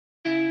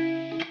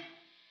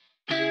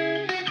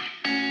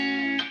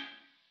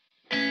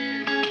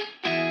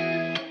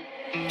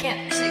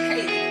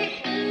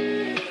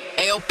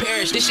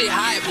Paris, this shit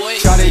hot, boy.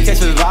 Shawty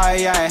catch a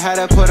vibe, yeah, I had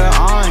to put her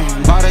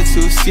on. Bought a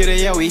two-seater,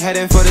 yeah, we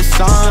heading for the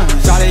sun.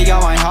 Shawty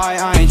got my heart,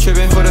 I ain't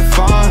tripping for the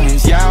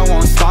funds. Yeah, I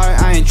won't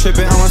start, I ain't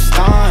tripping, I'm a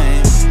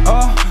stunt.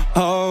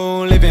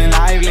 Oh, living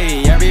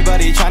lively.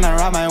 Everybody tryna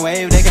ride my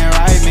wave, they can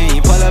ride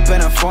me. Pull up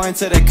in a foreign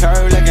to the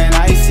curb looking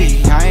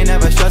icy. I ain't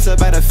never stressed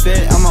about a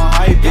fit, I'm on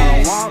hype.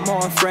 I want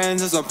more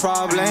friends, there's no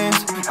problems.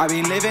 I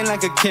been living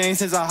like a king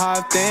since I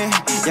hopped in.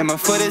 Yeah, my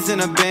foot is in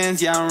the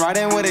bins, yeah, I'm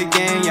riding with a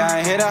gang. Yeah,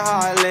 I hit a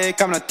hot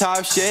lick, I'm the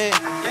top shit.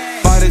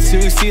 Bought a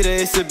two-seater,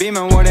 it's a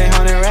Beamer, more than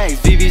 100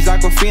 racks. VV's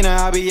Aquafina,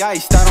 I be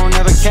iced, I don't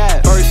never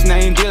cap. First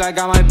name deal, I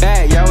got my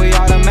back, yeah, we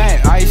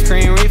automatic. Ice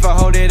cream reefer,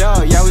 hold it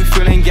up, yeah, we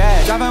feeling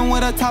gas. Driving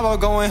with a top,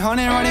 going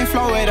 100, running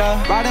flow with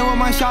her. Riding with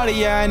my shawty,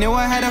 yeah, I knew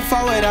I had to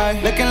flow with her.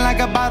 Looking like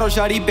a bottle,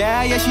 shawty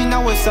bad, yeah, she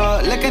know what's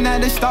up. Looking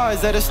at the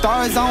stars, I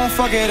don't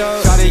fuck it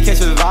up. Shawty catch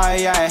a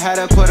vibe, yeah, I had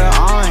to put her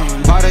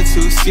on. Bought a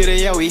two-seater,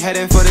 yeah, we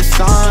heading for the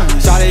sun.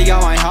 Shawty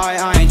got my heart,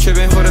 I ain't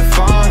tripping for the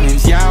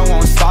funds. Yeah, I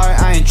won't start,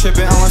 I ain't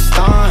tripping, I'm a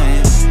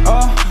stunt.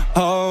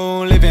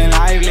 Oh, living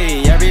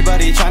lively.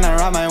 Everybody tryna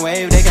ride my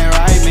wave, they can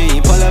ride me.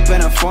 Pull up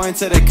in a foreign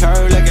to the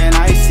curb looking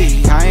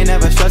icy. I ain't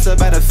never stressed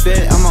about a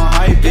fit, I'm on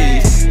hype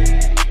beats.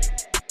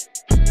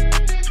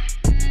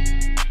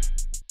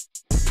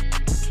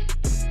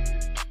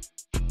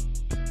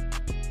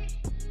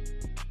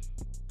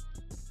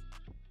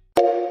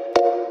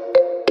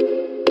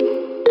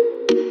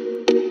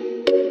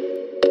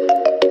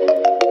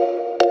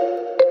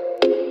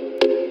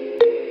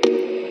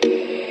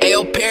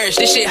 Paris,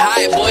 this shit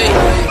hot, boy.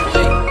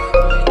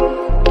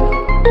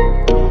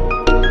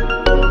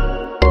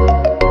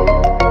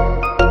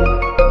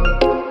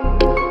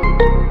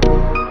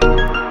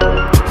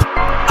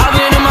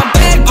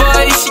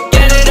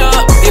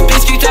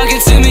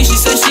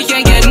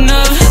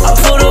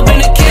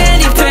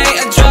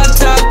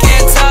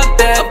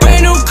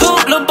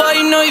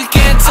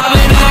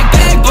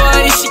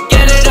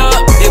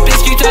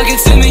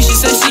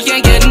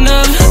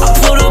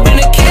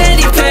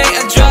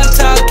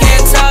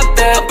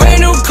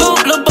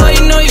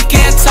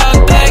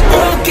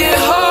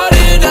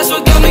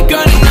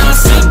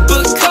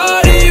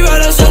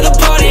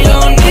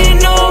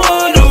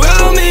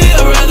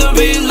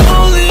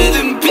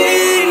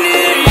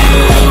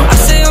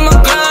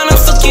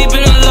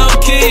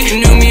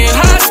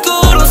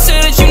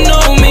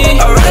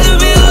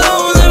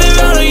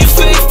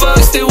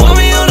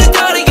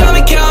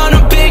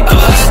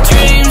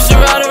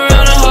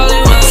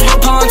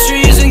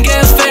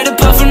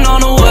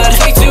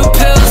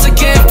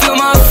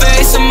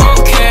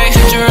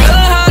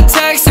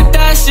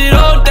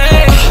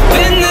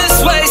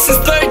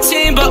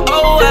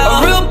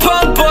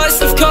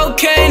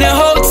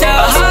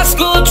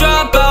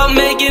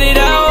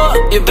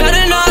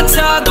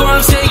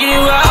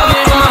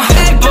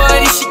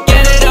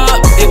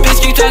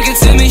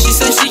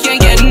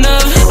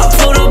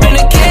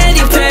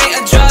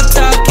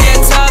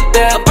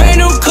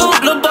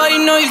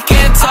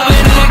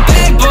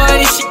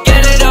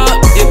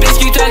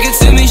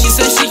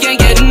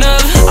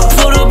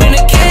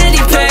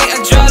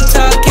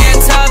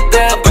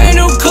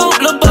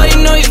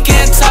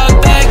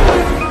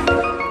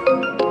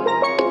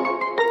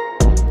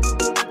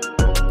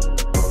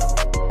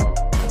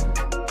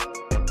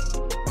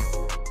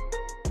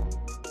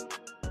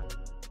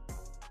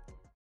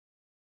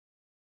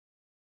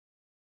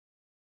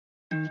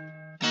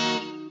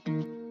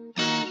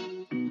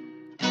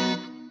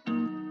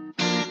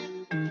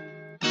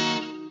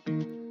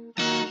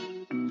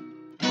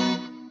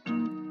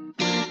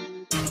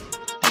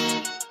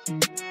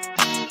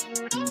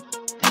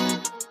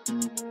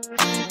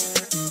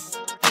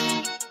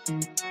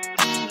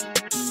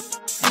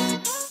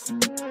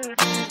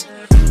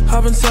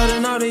 Hop inside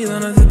an Audi,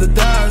 then I hit the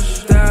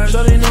dash.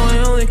 Shawty know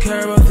I only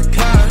care about the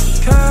cash.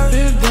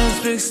 Big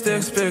guns, big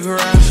sticks, big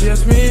rash. She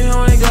asked me how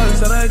I got it,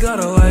 said I got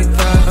it like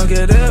that. I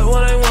get it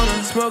when I want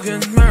it,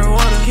 smoking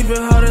marijuana. Keep it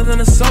hotter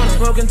than a sauna,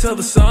 smoking till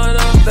the sun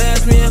up. They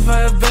asked me if I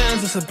have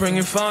bands, I said bring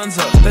your funds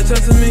up. They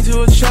tempted me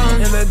to a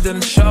challenge and they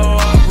didn't show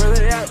up. Where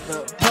they at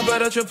though? Pop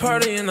out at your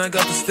party and I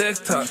got the stick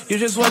tuck. You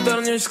just walked out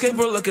on your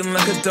skateboard looking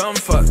like a dumb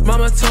fuck.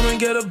 Mama told me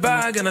get a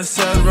bag and I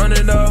said run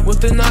it up.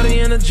 With the naughty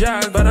and a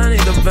jag, but I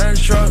need a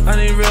Benz truck. I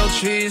need real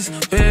cheese,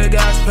 big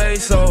ass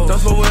peso. Don't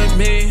fuck with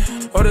me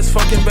or this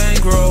fucking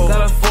bankroll.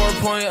 Got a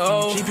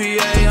 4.0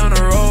 GPA on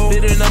the road.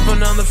 Beating up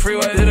and down the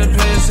freeway, didn't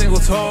pay a single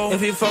toll.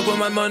 If you fuck with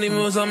my money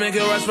moves, I'll make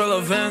it rest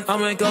relevant. I'll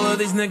make all of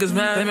these niggas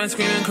mad. They might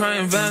scream and cry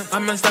and vent. I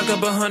might stack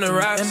up 100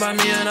 racks and buy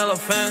me an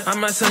elephant. I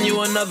might send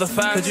you another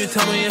fax. Could you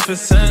tell me if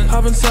it's sent?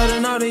 Hop inside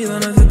an Audi,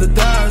 then I hit the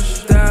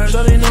dash.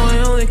 Shawty know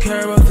I only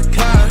care about the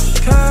cash.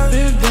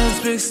 Big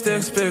guns, big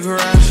sticks, big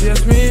rash. She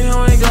asked me how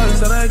I got it,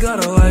 said I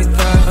got it like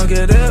that. I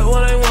get it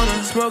when I want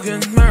it,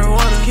 smoking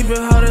marijuana. Keep it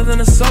hotter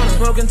than a sauna,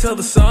 smoking till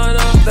the sun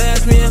up. They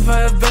asked me if I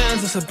have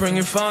bands, I said bring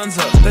your funds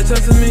up. They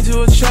tempted me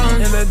to a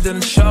challenge and they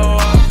didn't show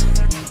up.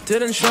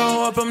 didn't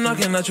show up, I'm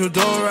knocking at your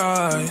door,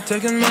 right?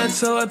 Taking meds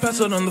till I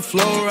pass out on the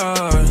floor,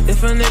 right?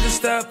 If I need to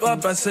step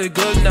up, I say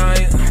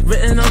goodnight.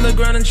 Written on the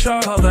ground in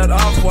chalk, all that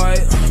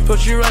off-white.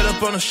 Put you right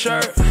up on a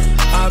shirt.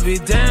 I'll be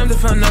damned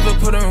if I never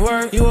put in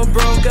work. You a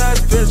broke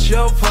ass bitch,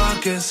 your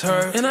pockets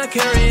hurt. And I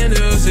carry an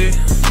Uzi,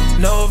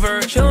 no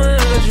vert, chillin'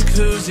 in the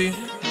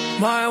jacuzzi.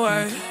 My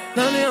way,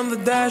 90 on the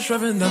dash,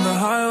 driving down the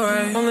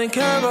highway. Only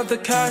care about the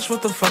cash,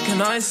 what the fuck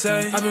can I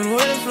say? I've been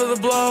waiting for the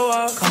blow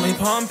up, call me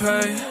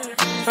Pompeii.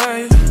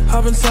 Hey,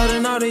 hop inside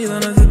an Audi,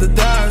 then I did the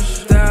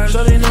dash.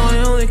 Shawty know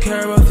I only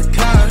care about the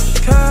cash.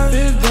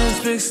 Big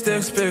guns, big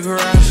sticks, big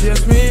rash. She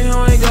asked me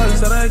how I got it,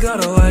 said I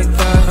got it like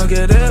that. I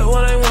get it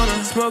when I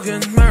wanna,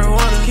 smoking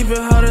marijuana. Keep it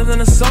hotter than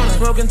a sauna,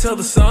 smoking till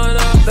the sun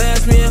up. They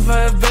asked me if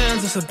I have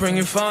bands, I said bring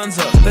your funds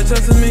up. They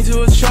texted me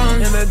to a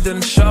chunk, and they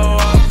didn't show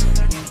up.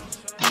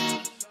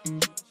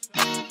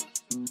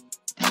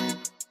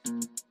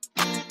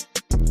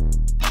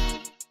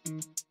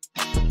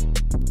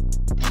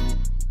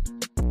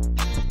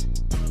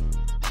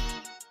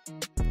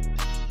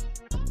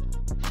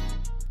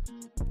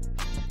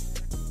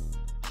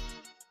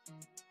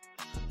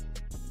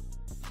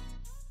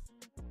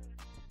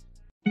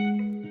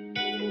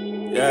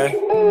 Yeah.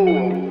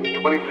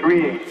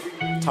 23.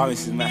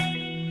 Thomas is mad.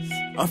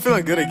 I'm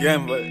feeling good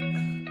again, but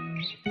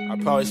I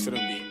probably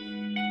shouldn't be.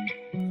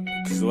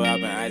 Cause of what I've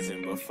been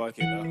acting, but fuck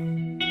it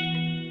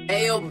though.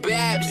 Ayo,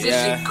 Babs, this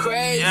shit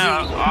crazy.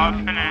 Yeah, off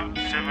in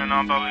it, sipping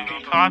on, but we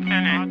be popping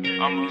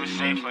it. I'm moving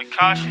safe, like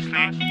cautiously.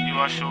 You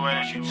wash your way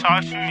that you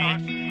talk to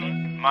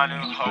me. My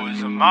new hoe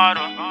is a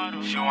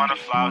model. She wanna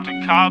fly out to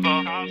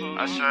Cabo.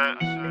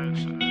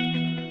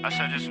 I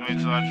said, just wait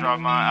till I drop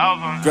my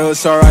album. Girl,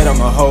 it's alright,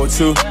 I'm a hoe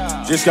too.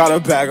 Just got a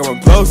bag,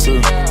 I'ma blow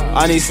through.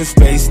 I need some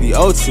space, need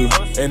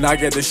O2. And I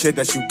get the shit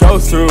that you go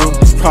through.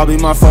 It's probably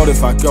my fault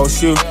if I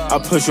ghost you. I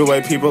push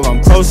away people I'm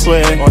close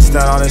with. Won't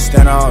stand on and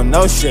stand out on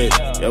no shit.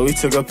 Yeah, we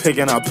took a pic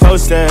and I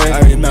posted.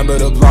 I remember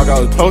the blog I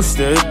was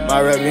posted.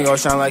 My red ring gon'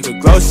 shine like a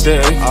glow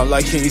stick. I'm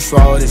like, can you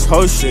swallow this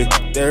whole shit?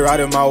 They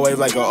riding my wave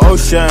like an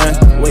ocean.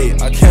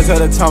 Wait, I can't tell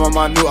the time on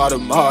my new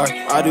Audemars.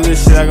 I do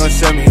this shit that gon'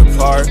 set me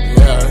apart.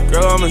 Yeah,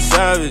 girl, I'm a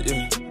savage,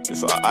 yeah.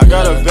 So I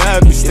got a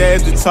bad bitch, stay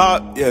at the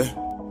top, yeah.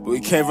 But we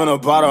came from the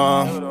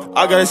bottom.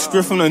 I got a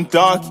script from the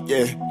dark,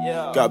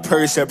 yeah. Got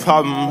Percocet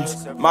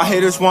problems. My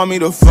haters want me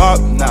to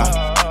flop,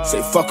 nah.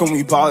 Say fuck 'em,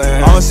 we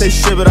ballin'. I don't say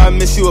shit, but I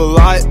miss you a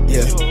lot,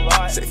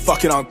 yeah. Say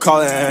fuck it, I'm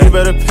calling. You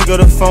better pick up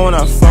the phone when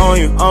I phone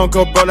you. I don't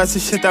go bro, that's the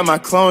shit that my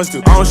clones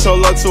do. I don't show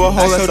love to a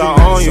hoe unless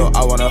I own you.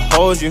 I wanna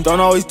hold you. Don't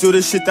always do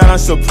the shit that I'm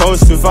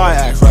supposed to. If I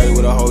act right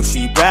with a hoe,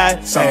 she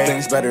bad. Some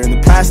things better in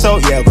the past, though,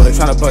 yeah. But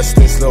tryna bust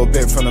this little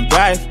bit from the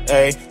back,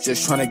 ayy.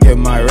 Just tryna get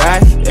my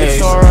rack, ayy.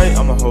 It's alright,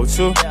 I'm a hoe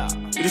too.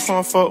 You just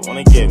wanna fuck,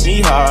 wanna get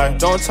me high.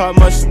 Don't talk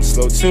much, I'm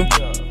slow too.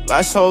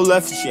 Last hoe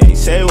left and she ain't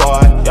say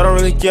why. Y'all don't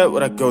really get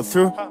what I go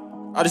through.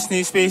 I just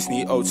need space,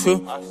 need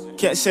O2.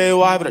 Can't say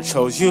why, but I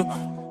chose you.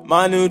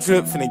 My new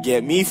drip finna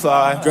get me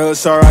fly. Girl,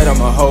 it's alright, I'm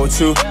a hoe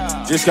too.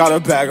 Just got a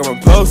bag, I'ma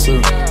blow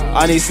through.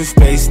 I need some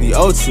space, need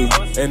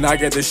O2. And I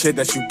get the shit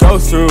that you go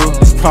through.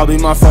 It's probably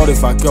my fault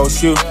if I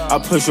ghost you. I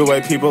push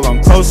away people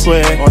I'm close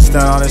with. Won't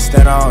stand on and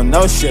stand out on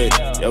no shit.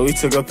 Yeah, we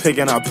took a pic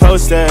and I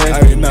posted. I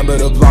remember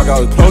the blog I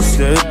was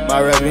posted.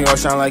 My red ring gon'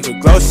 shine like a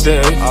glow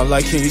stick. I'm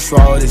like, can you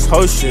swallow this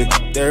whole shit?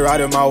 They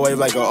riding my wave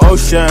like an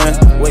ocean.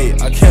 Wait,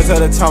 I can't tell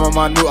the time on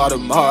my new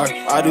Audemars.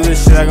 I do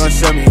this shit that gon'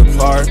 set me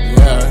apart.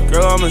 Yeah,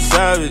 girl, I'm a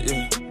savage,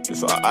 yeah.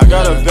 So I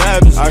got a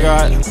bad bitch. I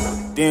got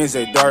things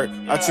that dark.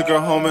 I took her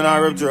home and I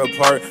ripped her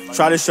apart.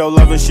 Tried to show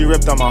love and she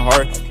ripped on my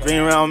heart. Bring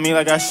around me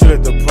like I should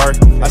at the park.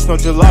 I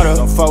smoked gelato,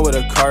 don't fuck with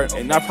a cart.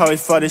 And I probably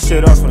fuck this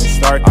shit off when it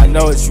start. I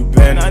know what you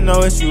been, I know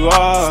what you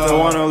are. Still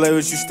wanna lay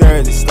with you, stare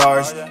at the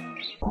stars.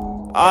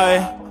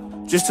 I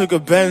just took a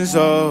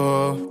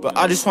benzo, but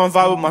I just wanna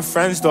vibe with my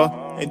friends though.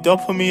 And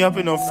don't put me up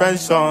in no friend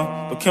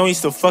zone. But can we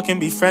still fucking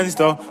be friends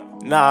though?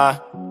 Nah,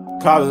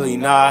 probably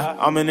not.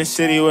 I'm in a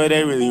city where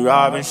they really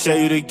rob and show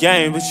you the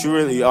game, but you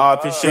really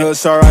off and shit. Girl,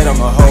 it's alright, I'm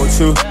a hoe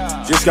too.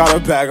 Just got a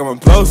bag, I'ma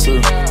blow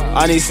through.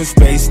 I need some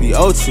space, need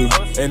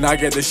O2. And I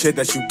get the shit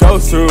that you go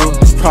through.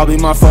 It's probably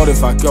my fault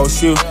if I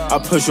ghost you. I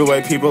push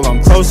away people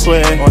I'm close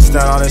with. Won't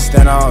stand on and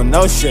stand out on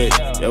no shit.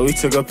 Yeah, we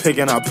took a pic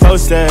and I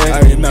posted. I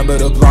remember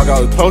the blog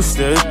I was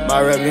posted.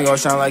 My red ring gon'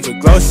 shine like a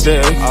glow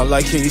stick. I'm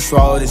like, can you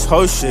swallow this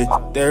whole shit?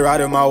 They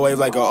riding my wave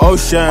like an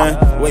ocean.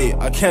 Wait,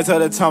 I can't tell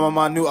the time on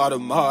my new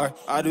Audemars.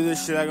 I do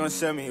this shit that gon'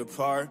 set me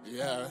apart.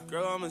 Yeah,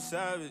 girl, I'm a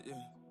savage, yeah.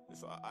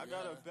 So I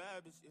got a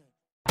bad bitch, yeah.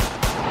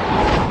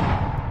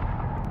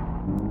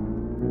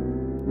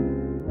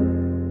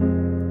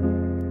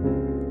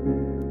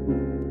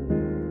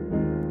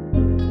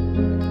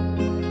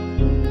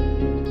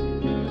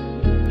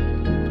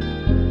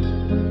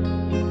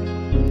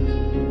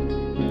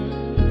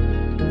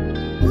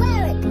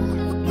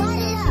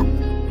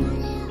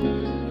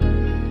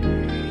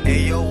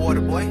 Hey, yo,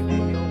 water boy.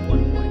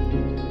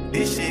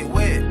 This shit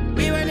wet.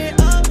 We run it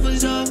up for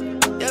sure.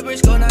 That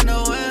bitch gon' not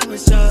know when we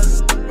up.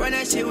 Run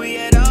that shit, we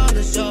at all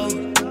the show.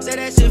 Say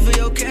that shit for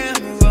your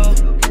camera roll.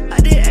 I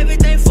did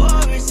everything for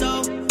it,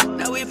 so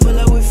now we pull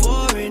up with 4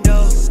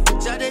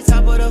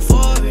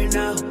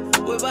 foreign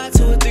now. We're about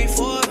 2 or 3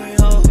 foreign,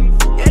 ho.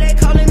 Yeah, they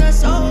calling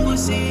us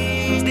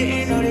overseas.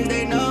 Didn't notice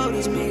they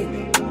noticed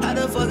me. How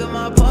the fuck am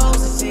I supposed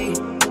to see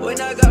when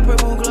I got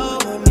purple glow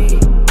on me?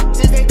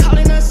 Since they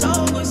calling us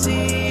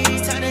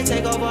overseas, time to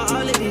take over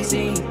all of these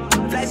scenes.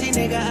 Flashy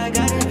nigga, I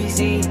gotta be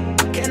seen.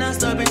 Cannot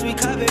stop, bitch, we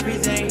cop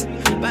everything.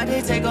 About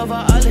to take over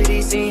all of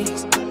these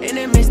scenes. In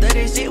the midst of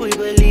this shit, we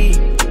believe.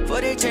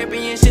 For the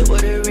championship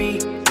with a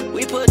ring.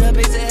 We put up,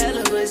 it's a hell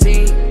of a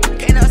scene.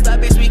 Cannot stop,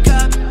 bitch, we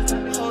cop.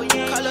 Oh,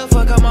 yeah. Call the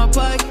fuck out my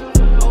pocket.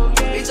 Oh,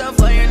 yeah. Bitch, I'm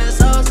flying the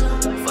sauce.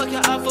 Fuck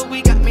your offer,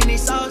 we got many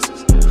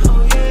sauces.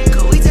 Oh, yeah.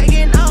 Cause we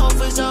taking off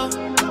for sure.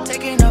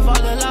 Taking off all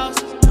the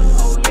losses.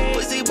 Oh, yeah.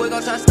 Pussy boy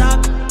gon' try to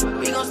stop.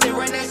 We gon' stay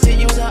right that shit,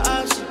 use an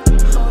option.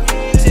 Oh,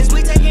 yeah. Since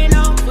we taking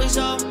off for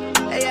sure.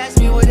 They ask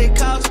me what it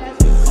costs.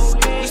 Oh,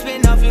 yeah. We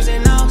spin off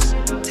using ours.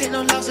 Take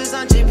no losses,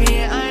 I'm just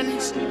being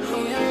honest.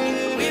 Oh,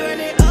 yeah. We run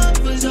it up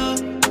for sure.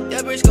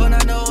 That bitch gon'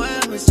 not know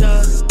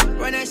amateur.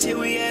 Run that shit,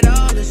 we at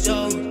all the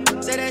shows.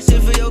 Say that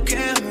shit for your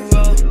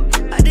camera.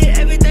 I did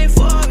everything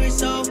for it,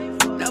 so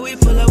now we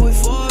pull up with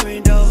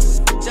foreign though.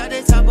 Shot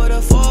the top of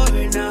the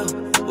foreign now.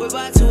 We're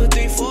about 2 or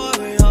 3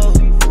 foreign, ho.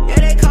 Yeah,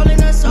 they calling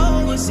us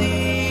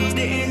overseas.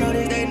 Didn't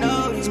notice they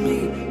noticed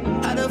me.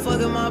 How the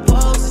fuck am I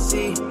supposed to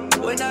see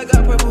when I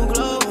got purple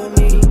glow on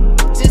me?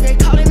 Since they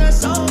calling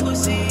us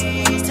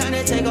overseas, time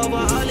to take over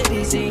all of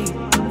these scenes.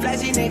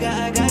 Flashy nigga,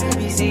 I gotta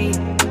be seen.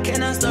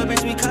 Cannot stop,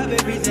 bitch, we cop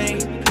everything.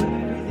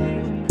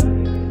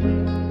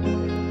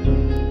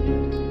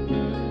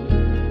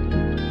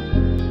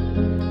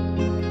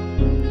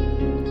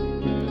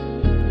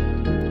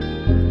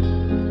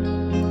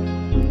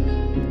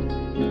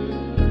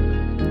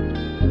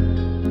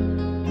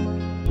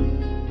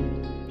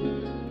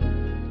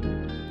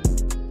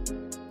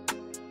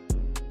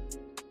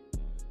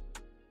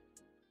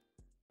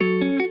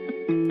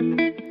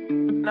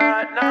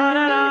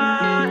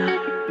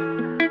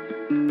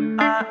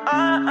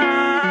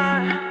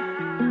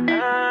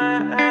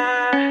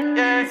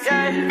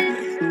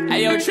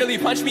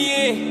 Punch me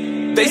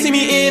in. They see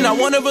me in, I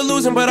won never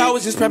losing, but I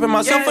was just prepping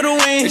myself for the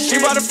win. She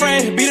brought a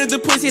friend, beat up the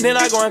pussy, then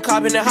I go and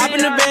cop it and hop in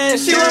the band.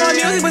 She love my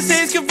music, but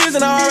say it's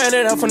confusing, I ran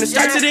it up from the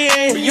start to the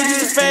end. But you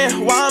just a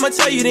fan, why I'ma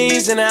tell you the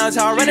ins and outs,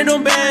 how I ran it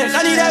on bands.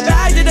 I need that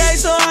bag today,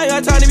 so I ain't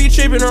got time to be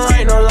tripping or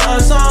writing no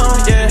love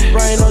song, yeah.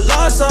 Writing no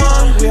love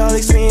song, we all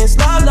experience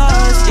love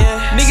loss,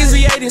 yeah. Niggas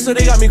be hating, so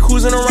they got me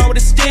cruising around with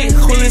a stick.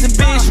 Cool as a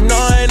bitch, you know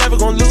I ain't never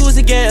gonna lose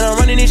again, I'm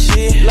running this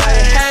shit.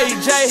 Like, hey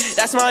Jay,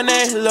 that's my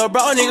name, little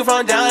bro nigga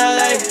from down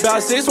LA.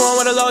 About 6'1"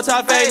 with a low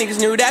top fade. Niggas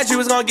knew that you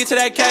was gonna get to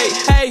that cake.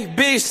 Hey,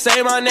 bitch,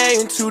 say my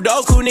name. Too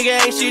dope, cool nigga,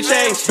 ain't shit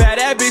changed. Bad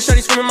that bitch,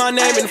 shorty screaming my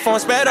name. And the phone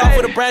sped off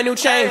with a brand new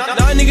chain.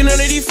 Nah, nigga, none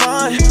of these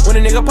fine. When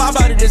a nigga pop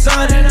out the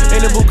design,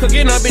 ain't the boot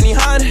cooking up in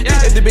behind.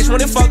 If the bitch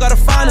wanted fuck, gotta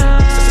find her.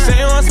 Say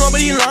you want smoke,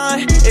 but he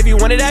lying. If he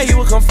wanted that, he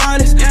would come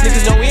find us.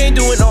 Niggas know we ain't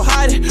doing no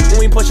hiding. When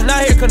we pushing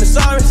out here, come the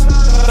sirens.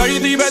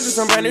 33 beds with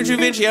some brand new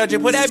Givenchy. I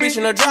just put that bitch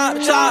in a drop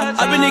top.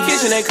 Up in the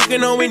kitchen, ain't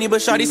cooking no Winnie, but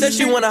shawty said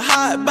she want a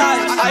hot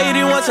box. I ate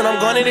it once and I'm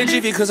going in the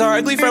Jiffy, cause our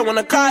ugly friend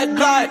wanna cut.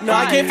 No,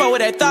 I can't fuck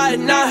with that thought,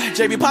 nah.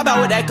 JB pop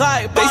out with that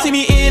Glock. They see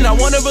me in, I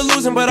won never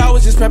losing, but I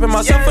was just prepping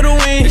myself for the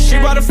win. She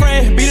brought a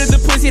friend, beat up the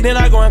pussy, then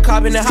I go and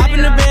cop it and hop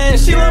in the band.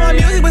 She love my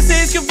music, but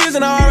say it's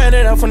confusing, I ran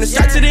it up from the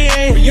start to the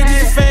end. But you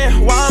just a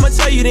fan, why I'ma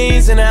tell you the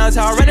ins and outs,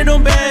 how I ran it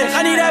on bands.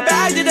 I need that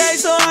bag today,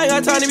 so I ain't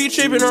got time to be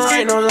tripping or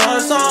writing no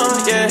love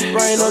song, yeah.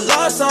 Writing no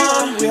love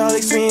song, we all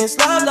experience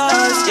love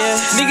loss, yeah.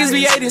 Niggas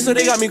be hating, so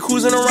they got me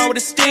cruising around with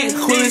a stick.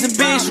 Cool as a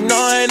bitch, you know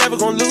I ain't never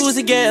gonna lose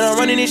again, I'm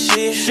running this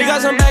shit. She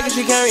got some back and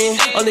she carrying,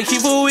 only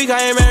keep for a week,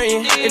 I ain't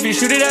marrying. If you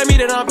shoot it at me,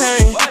 then I'm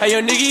parrying. Hey,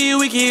 yo, nigga, you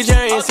weak, you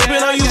jarring.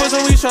 Sippin' on you for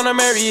some weeks, tryna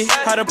marry.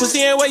 How the pussy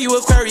ain't wet, you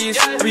Aquarius.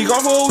 I be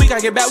gone for a week, I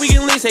get back, we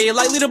can leave. Say it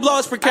likely to blow,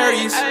 it's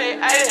precarious.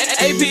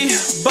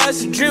 AP,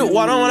 bust, drip,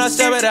 water when I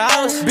step at the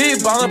house.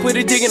 Big ballin', put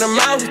a dick in the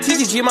mouth.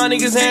 TTG, my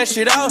niggas hand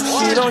shit out.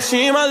 She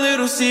ain't my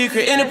little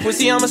secret. In the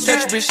pussy, I'ma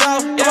stretch a bitch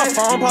out. In my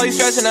phone, probably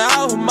stressing her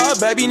out. My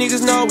baby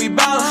niggas know we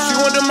bout.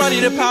 She want the money,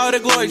 the power, the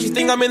glory. She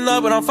think I'm in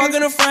love, but I'm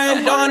fucking a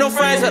friend. Don't have no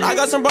friends, but I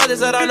got some brothers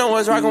that I know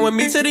is rocking with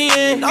me to the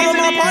end. All of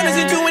my partners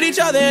into with each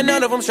other, and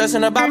none of them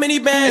stressing about many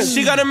bands.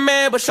 She got a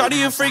man, but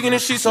shawty a freaking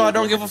and shit, so I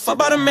don't give a fuck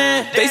about a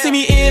man. They see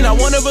me in, I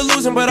won never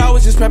losing, but I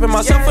was just prepping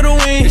myself for the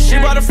win. She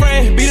brought a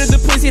friend, beat up the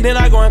pussy, then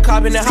I go and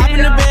cop it and hop in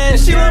the band.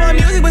 She love my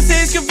music, but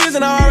say it's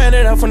confusing, I ran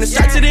it up from the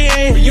start to the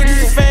end. But you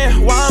just a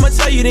fan, why I'ma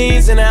tell you the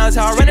ins and outs,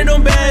 how I ran it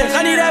on bands.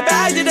 I need that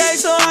bag today,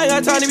 so I ain't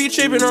got time to be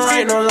tripping or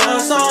writing no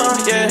love song,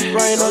 yeah.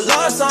 Writing no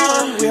love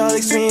song, we all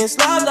experience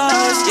love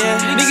loss,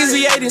 yeah. Niggas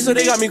be hating, so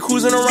they got me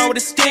cruising around with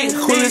a stick.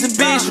 Cool as a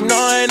bitch, you know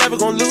I ain't never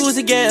gonna lose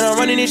again, I'm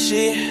running this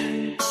shit.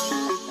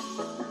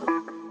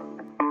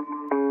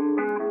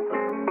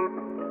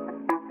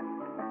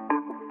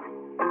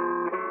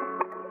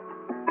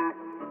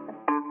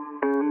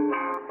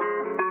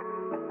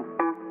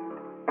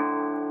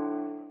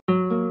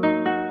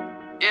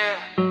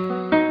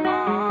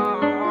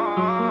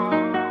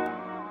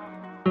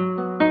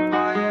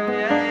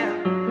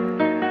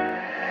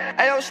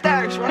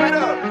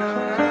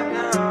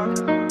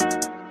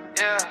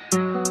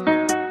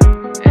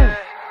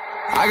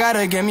 I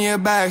gotta get me a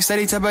bag,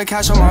 steady type of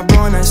cash on my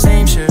bro and that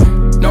same shit.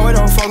 No, I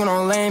don't fuck with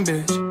no lame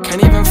bitch,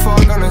 can't even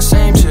fuck on the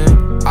same shit.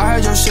 I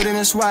heard your shit in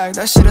the swag,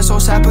 that shit is so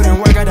sad, put in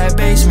work at that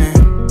basement.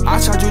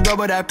 I charge you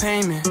double that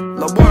payment,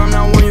 lil' boy, I'm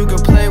not one you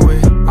could play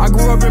with. I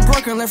grew up in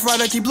Brooklyn, left right,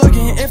 I keep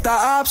looking. If the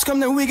ops come,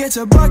 then we get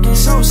to bucking.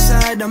 So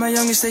sad that my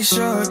youngest stay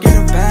shook. Get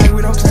a bag,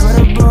 we don't play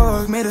with a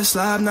book. Made a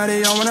slab, now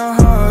they all wanna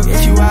hug.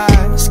 If you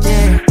ask,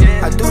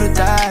 yeah, I do the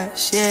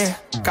dash, yeah.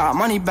 Got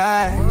money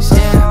bags,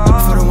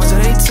 yeah, for the ones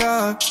that they took.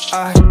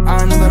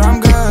 I know that I'm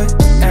good,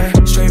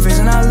 ayy. Straight face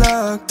and I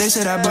look. They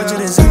say that budget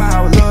is in my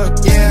outlook,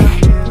 yeah.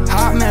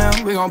 Hot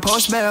mail, we gon'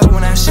 post bail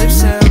when that ship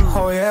sail.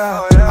 Oh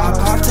yeah, I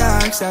pop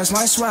tags, that's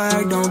my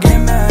swag. Don't get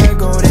mad,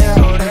 go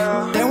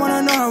there. They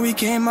wanna know how we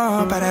came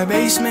up out that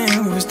basement.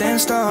 We was damn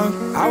stuck.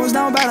 I was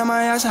down bad on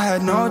my ass, I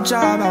had no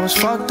job, I was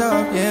fucked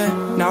up, yeah.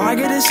 Now I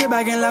get to sit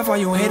back and laugh while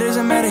you haters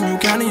are mad and you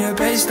counting your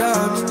pay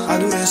stubs. I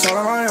do this all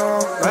on my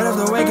own. Right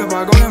after wake up,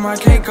 I go get my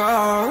cake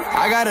up.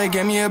 I gotta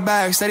get me a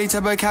bag, steady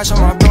type of cash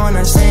on my bro and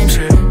that same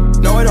shit.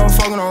 No, I don't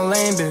fuck with no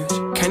lame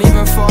bitch, can't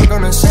even fuck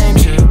on the same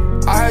shit.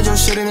 I heard your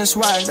shit in the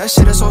swag, that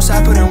shit is so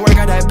sad, put in work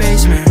at that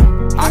basement.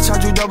 I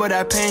charge you double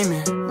that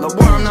payment, lil'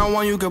 boy, I'm not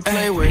one you could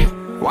play with.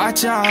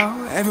 Watch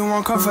out,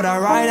 everyone come for that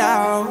ride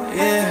out,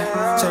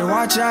 yeah. Say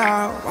watch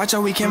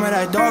out, we came at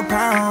that dog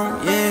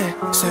pound,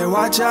 yeah. Say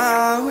watch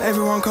out,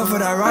 everyone come for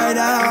that ride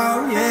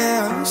out,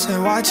 yeah. Say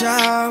watch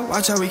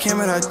out, we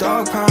came at that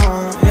dog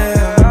pound,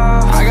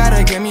 yeah. I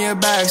gotta get me a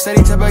bag,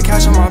 steady type of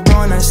cash on my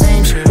bro and that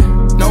same shit.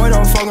 No, I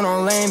don't fuck with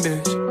no lame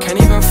bitch, can't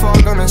even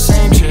fuck on the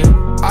same shit.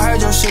 I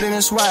heard your shit in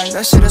the swag,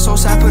 that shit is so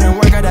sad, put in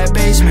work at that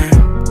basement.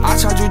 I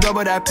charge you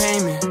double that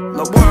payment,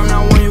 lil' boy, I'm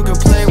not one you could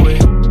play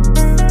with.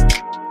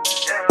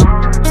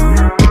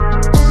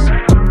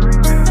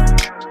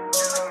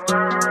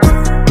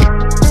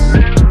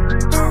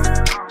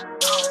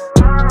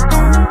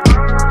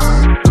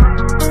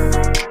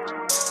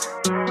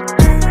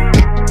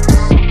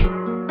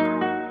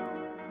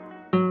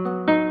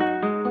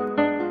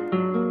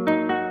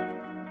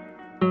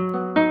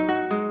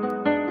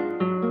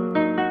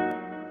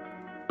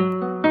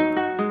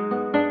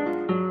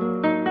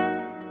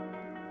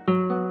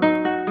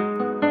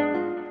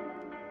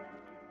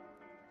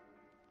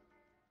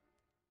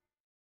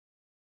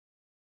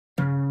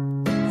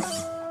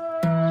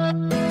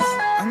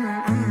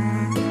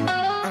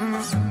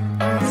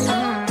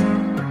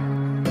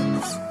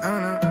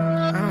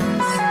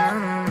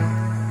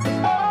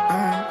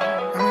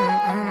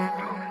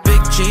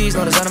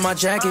 No design on my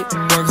jacket.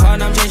 Work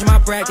hard and I'm changing my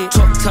bracket.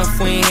 Talk tough,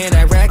 we ain't hear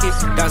that racket.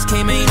 Dogs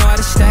came in, you know how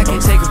to stack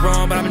it. Take it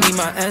wrong, but I'ma need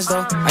my ends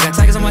though. I got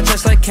tigers on my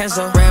chest like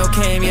Kenzo. Rail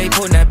came, yeah, he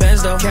putting that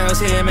Benz though. Carol's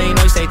here, man, you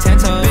know he stay 10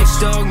 toes. Big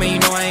dog, man, you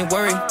know I ain't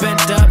worried.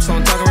 Bent up, so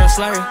I'm talking real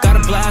slurry. Got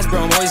a blast,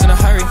 bro, I'm always in a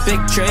hurry. Big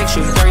Drake,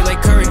 shooting 30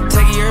 like Curry.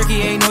 Take a yerky,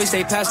 ain't know he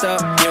stay passed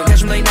up. You don't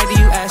catch him late night,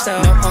 you asked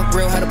up. No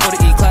real, how to put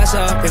an E-class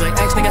up. They like,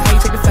 X nigga, how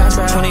you take the fast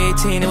ride?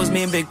 2018, it was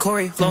me and Big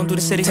Corey. Flowing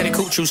through the city, said it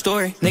cool, true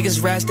story.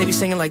 Niggas rats, they be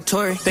singing like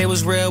Tory. They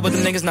was real, but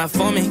them niggas not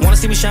for me. Wanna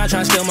see me shine,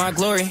 tryna steal my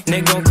glory.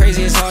 Nigga going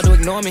crazy, it's hard to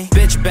ignore me.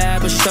 Bitch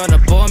bad, but she starting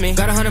to bore me.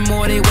 Got 100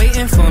 more, they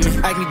waiting for me.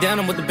 Ike me down,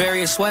 I'm with the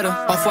barrier sweater.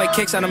 Off-white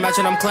kicks, I don't match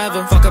it, I'm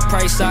clever. Fuck a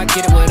price, I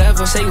get it,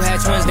 whatever. Say you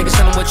had twins, nigga,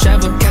 send them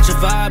whichever. Catch a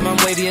vibe, I'm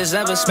wavy as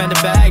ever. Spend a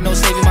bag, no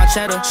saving my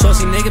cheddar.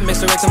 Saucy nigga, mix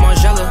the Rex and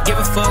Margiela. Give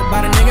a fuck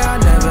by the nigga I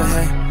never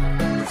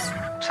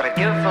had. Said I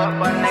give a fuck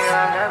by the nigga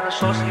I never.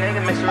 Saucy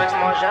nigga, mix the Rex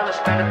and Margiela.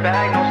 Spend a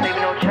bag, no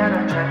saving no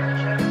cheddar.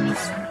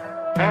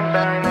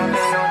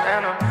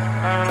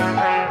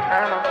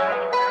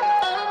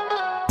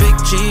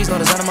 G's, no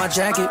design on my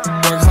jacket.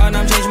 Work hard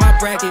and I'm changing my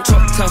bracket.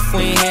 Talk tough,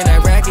 we ain't hear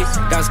that racket.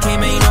 Dogs came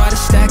in, you know how to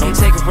stack it.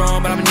 Take it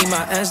wrong, but I'ma need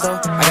my ends though.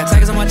 I got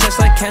tigers on my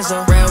chest like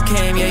Kenzo. Rail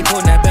came, yeah, he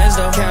putting that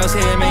Benz though. Carol's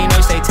here, man, you know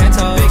he stay 10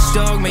 toes. Big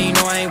dog, man, you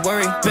know I ain't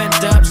worried.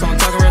 Bent up, so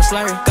I'm talking real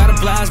slurry. Got a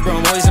blast, bro,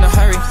 I'm always in a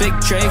hurry. Big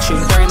Drake,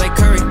 shooting 30 like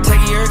Curry.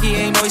 Take a yerky,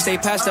 ain't know he stay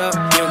passed up.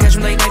 You don't catch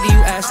him late night, you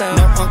asked up.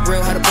 No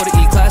real, how to put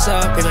an E-class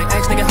up. They like,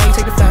 X nigga, how you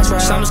take the fast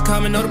ride? Summer's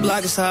coming, know the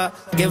block is hot.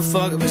 Give a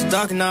fuck if it's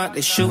dark or not.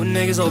 They shooting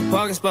niggas, old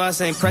parking spots.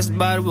 Ain't pressed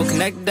about it, we'll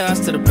connect the dots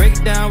to the break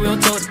it down, we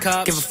don't talk the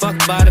cops. Give a fuck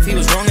about if he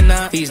was wrong or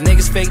not. These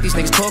niggas fake, these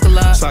niggas talk a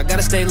lot. So I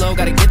gotta stay low,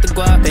 gotta get the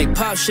guap. They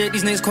pop shit,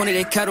 these niggas corny,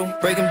 they kettle.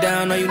 Break them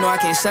down, no you know I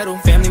can't settle.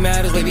 Family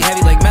matters, wavy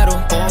heavy like metal.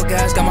 All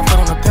gas, got my foot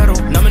on the pedal.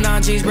 Number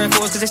 9 G's, bread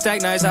force, cause they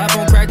stack nice. I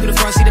phone crack through the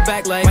front, see the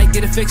back light. Might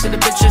get it fixed if the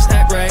bitch just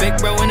act right. Big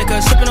bro in the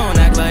cut, sippin' on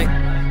act like.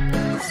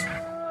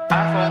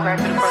 iPhone crack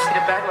through the front, see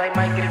the back light.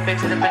 Might get it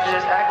fixed if the bitch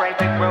just act right.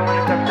 Big bro in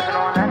the cut, sippin'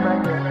 on act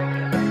right.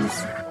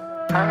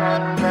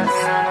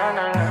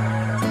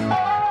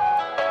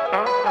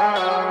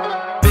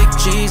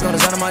 G's, no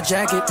design on my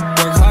jacket.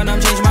 Work hard and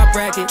I'm changing my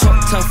bracket. Talk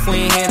tough,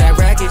 we ain't hear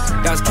that racket.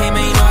 Dogs came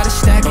in, you know how to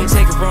stack it.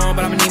 Take it wrong,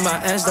 but I'ma need my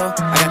ends though.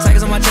 I got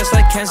tigers on my chest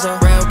like Kenzo.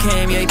 Rail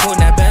came, yeah, he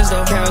putting that Benz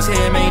though. Carol's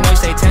here, man, you know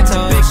he stay 10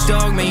 toes. Big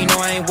dog, man, you know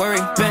I ain't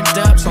worried. Bent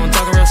up, so I'm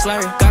talking real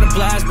slurry. Got a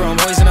blast, bro,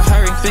 I'm always in a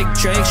hurry. Big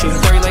Drake,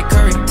 shooting 30 like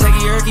Curry. Take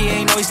a yerky,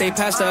 ain't know he stay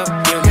passed up.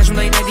 You don't catch him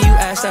late night, you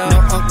asked up.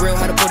 No real,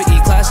 how to put an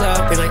E-class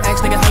up. They like,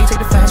 X nigga, how you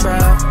take the fast ride?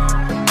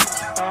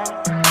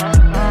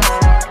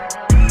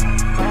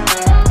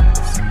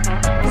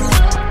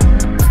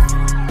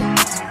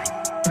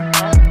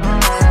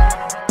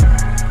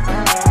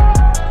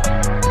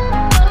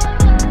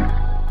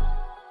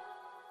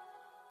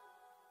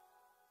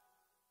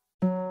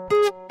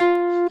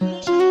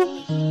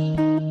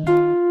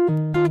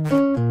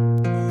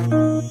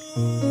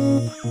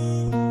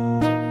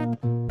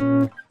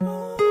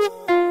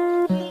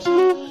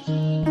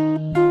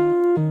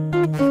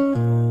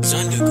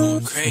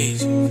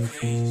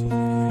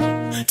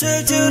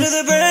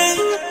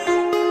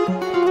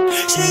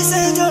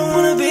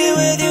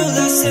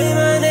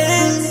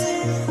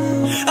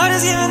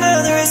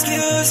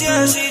 excuse,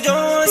 yeah, she don't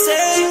wanna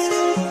say.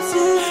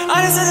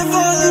 I just said the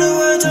four little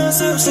words on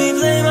so she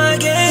play my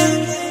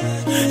game.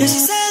 And she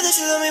said that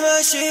she love me,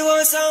 but she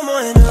wants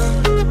someone new.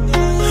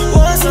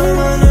 Want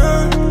someone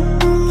new.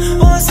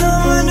 Want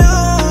someone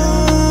new.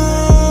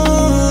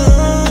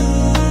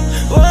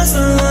 Want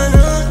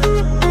someone new.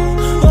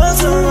 Want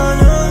someone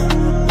new.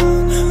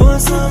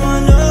 Want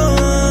someone new.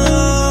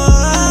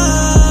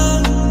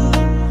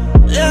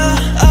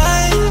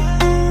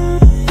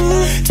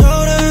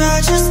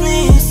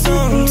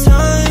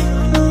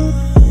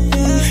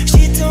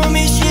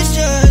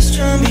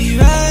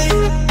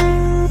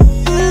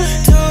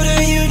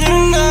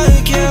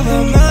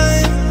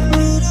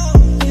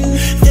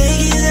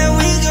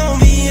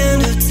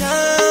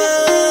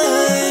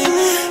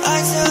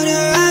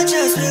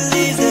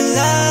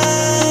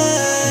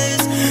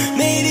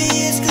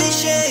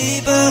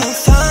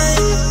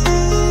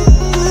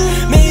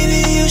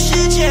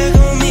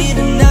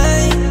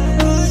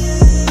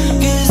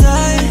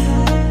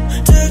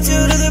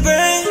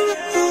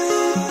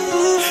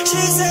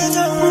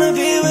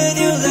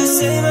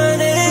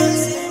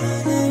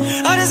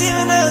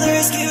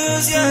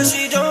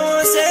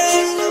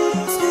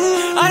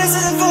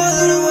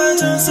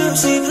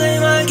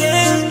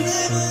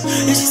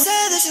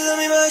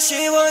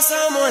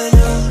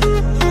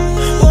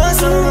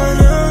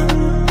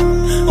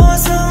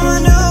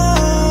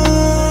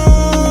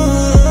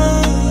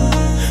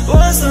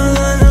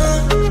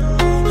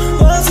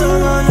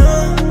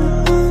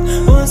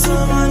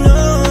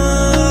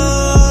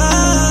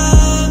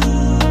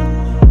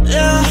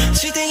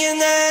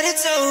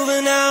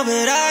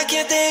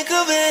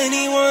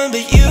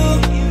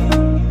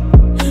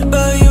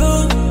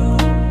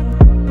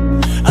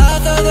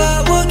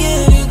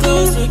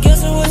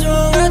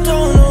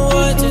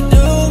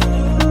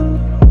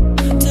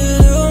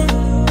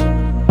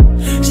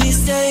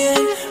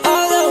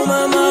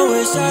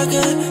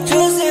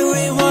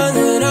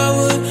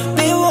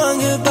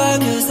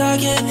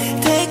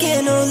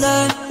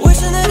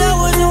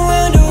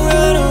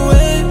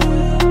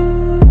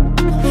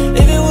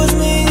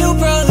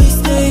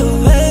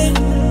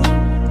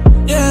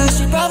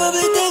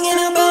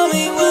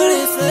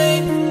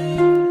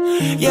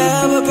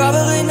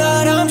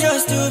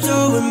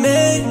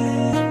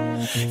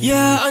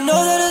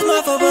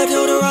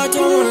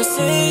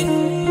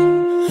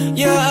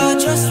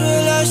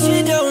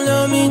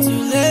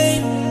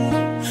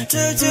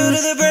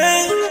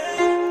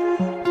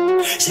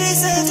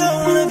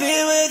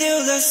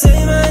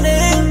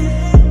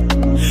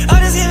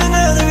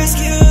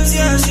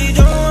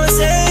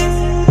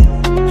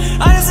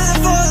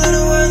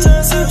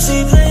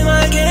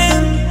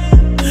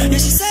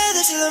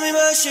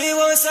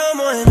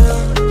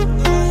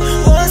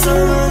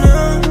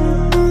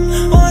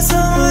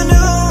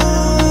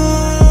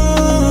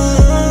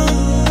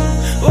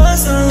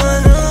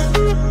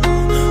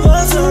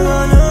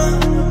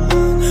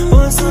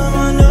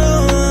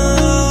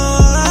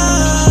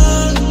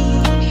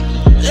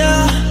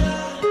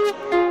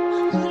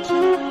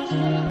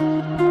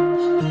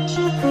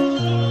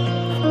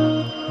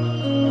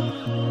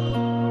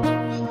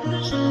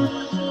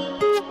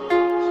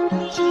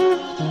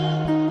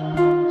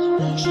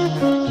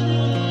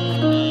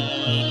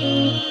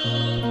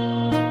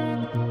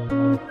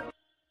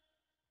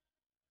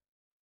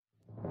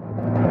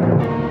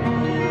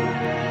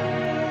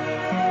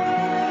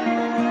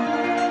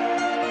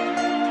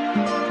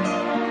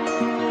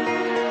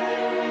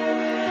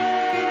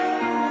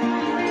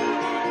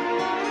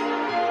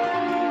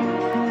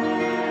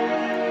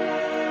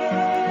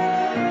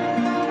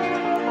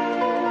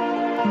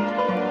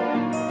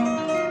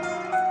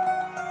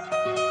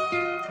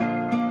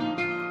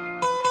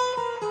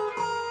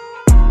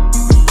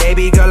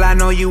 Baby girl, I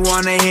know you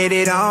wanna hit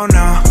it, oh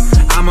no.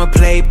 I'm a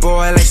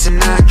playboy like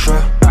Sinatra.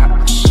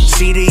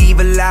 See the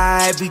evil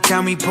eye every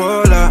time we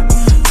pull up.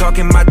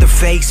 Talking about the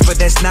fakes, but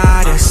that's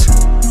not us.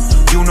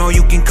 You know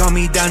you can call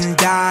me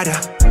Dundada.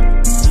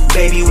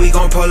 Baby, we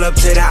gon' pull up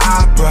to the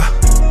opera.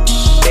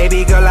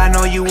 Baby girl, I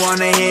know you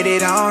wanna hit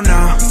it, oh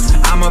no.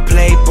 I'm a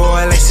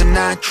playboy like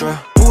Sinatra.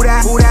 Who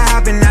that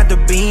hopping out the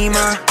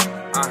Beamer?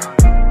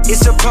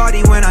 It's a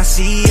party when I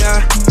see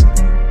ya.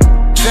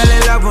 Fell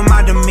in love with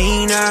my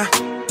demeanor,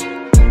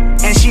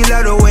 and she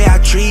love the way I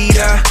treat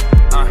her.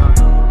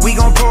 We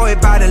gon' pour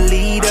it by the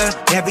leader.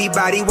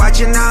 Everybody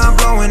watching, now I'm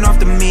blowing off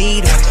the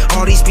meter.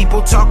 All these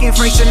people talking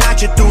Frank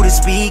Sinatra through the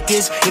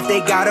speakers. If they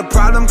got a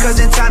problem, cause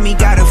in time he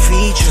got a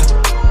feature.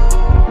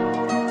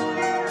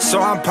 So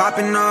I'm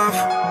popping off.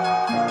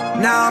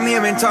 Now I'm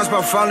hearing talks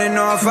about falling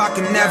off. I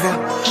could never.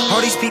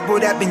 All these people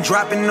that been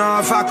dropping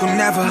off, I could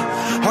never.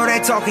 All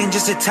that talking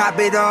just to top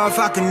it off,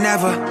 I could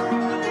never.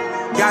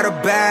 Got a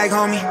bag,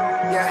 homie.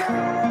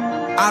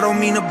 Yeah. I don't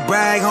mean to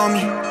brag,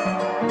 homie.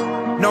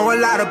 Know a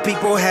lot of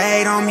people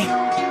hate on me.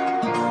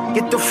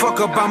 Get the fuck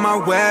up out my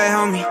way,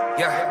 homie.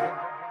 Yeah.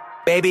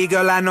 Baby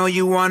girl, I know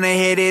you wanna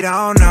hit it,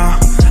 oh no.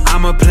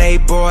 I'm a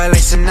playboy like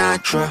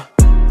Sinatra.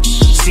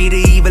 See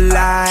the evil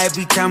eye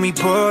every time we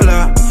pull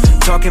up.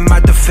 Talking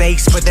about the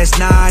fakes, but that's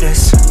not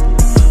us.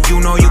 You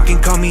know you can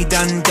call me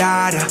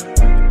Dundada.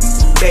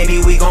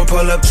 Baby, we gon'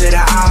 pull up to the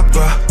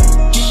opera.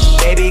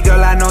 Baby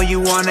girl, I know you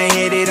wanna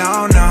hit it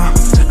on, no.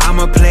 I'm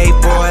a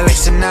playboy like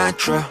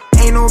Sinatra.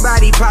 Ain't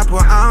nobody pop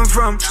where I'm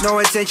from. No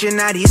attention,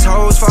 now these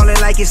hoes falling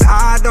like it's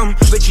autumn.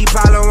 Richie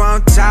Palo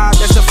on top,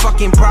 that's a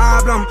fucking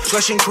problem.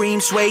 Russian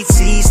cream, suede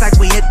seats like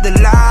we hit the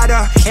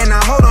ladder. And I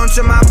hold on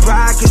to my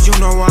pride, cause you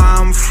know where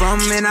I'm from.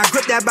 And I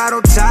grip that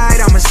bottle tight,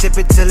 I'ma sip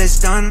it till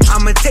it's done.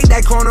 I'ma take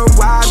that corner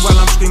wide while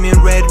I'm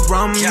screaming red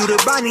rum. You the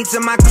Bonnie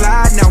to my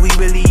Clyde, now we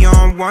really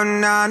on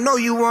one. Now I know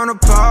you wanna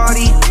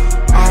party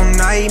all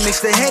night, mix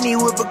the Henny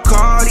with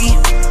Bacardi.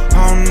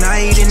 All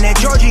night in that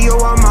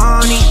Giorgio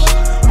Armani.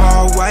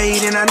 All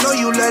white, and I know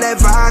you love that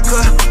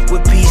vodka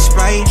with peach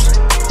Sprite.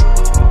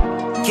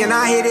 Can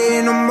I hit it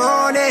in the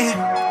morning?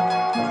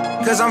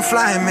 Cause I'm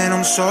flying, man,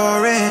 I'm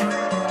soaring.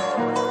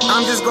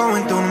 I'm just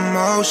going through the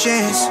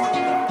motions.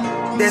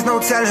 There's no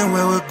telling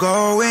where we're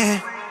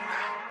going.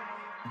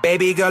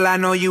 Baby girl, I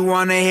know you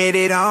wanna hit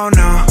it on,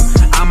 no.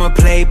 I'm a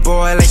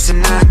playboy like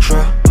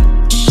Sinatra.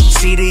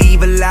 See the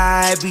evil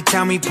eye every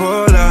time we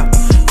pull up.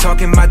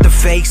 Talking about the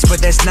fakes,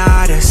 but that's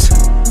not us.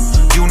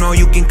 You know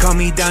you can call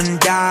me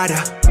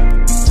Dundada.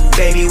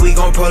 Baby, we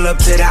gon' pull up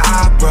to the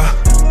opera.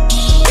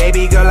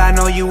 Baby girl, I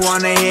know you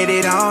wanna hit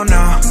it on,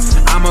 no.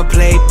 I'm a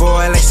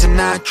playboy like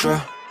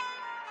Sinatra.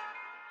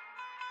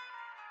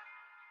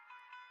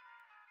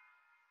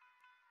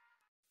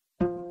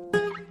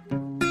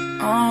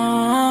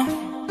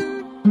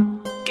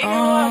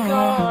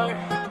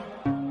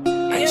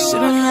 Hey,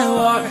 sippin' on that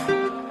water.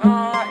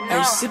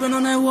 Hey, sippin'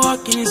 on that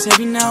walk and it's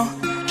heavy now.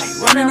 Hey,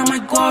 running on my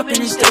guap and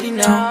it's steady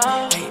now.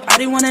 Hey, I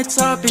didn't want that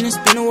top and it's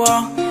been a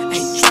while.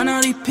 Hey, trying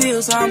all these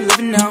pills, how I'm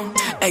living now.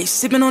 Hey,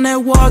 sippin' on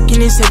that walk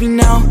and it's heavy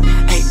now.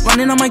 Hey,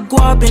 running on my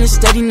guap and it's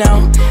steady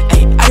now.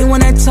 Hey, I didn't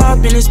want that top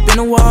and it's been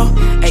a while.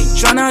 Hey,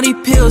 trying all these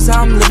pills,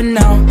 how I'm living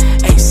now.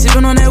 Hey,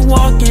 sippin' on that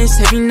walk and it's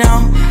heavy now.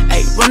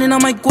 Hey, running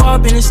on my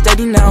guap and it's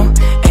steady now.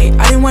 Hey,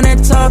 I didn't want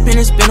that top and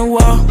it's been a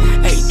while.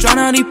 Hey, trying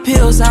all these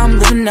pills, how I'm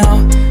living now.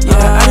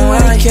 Yeah, I didn't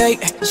want that cake.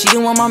 She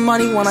didn't want my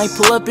money when I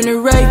pull up in the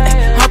rave.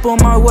 Hop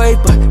on my way,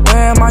 but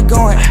where am I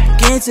going?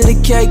 Get into the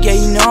cake, yeah,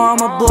 you know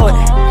I'ma blow it.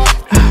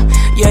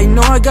 Yeah, you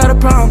know I got a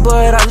problem,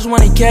 but I just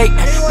want a cake.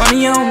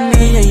 Money on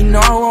me, yeah, you know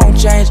I won't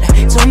change.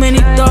 Too many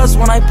thoughts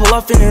when I pull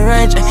up in the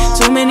range.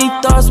 Too many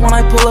thoughts when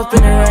I pull up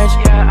in the range.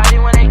 Yeah, I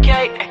didn't want a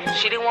cake.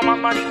 She didn't want my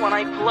money when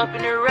I pull up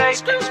in the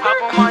race.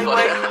 Hop on my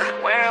way,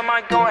 where am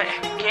I going?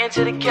 Get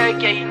into the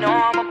cake, yeah, you know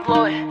I'ma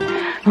blow it.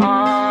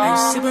 Hey,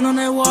 sippin' on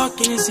that walk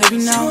and it's heavy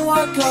now.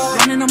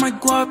 Running on my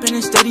guap and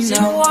it's steady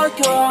now.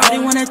 I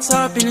didn't want that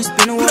top and it's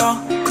been a while.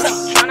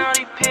 Trying all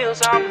these pills,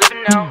 how I'm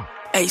living now.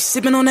 Ayy,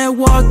 sippin' on that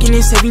walk and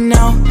it's heavy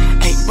now.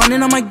 Ayy,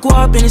 running on my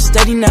guap and it's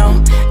steady now.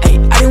 Ayy,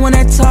 I didn't want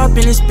that top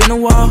and it's been a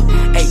while.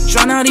 Ayy,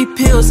 trying all these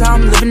pills, how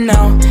I'm living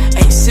now.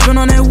 Ayy, sippin'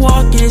 on that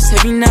walk and it's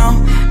heavy now.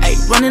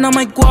 Ayy, running on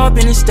my guap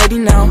and it's steady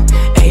now.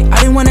 Ayy, I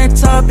didn't want that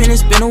top and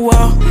it's been a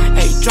while.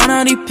 Ayy, trying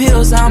all these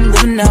pills, how I'm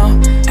living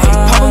now.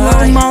 Ayy, pop a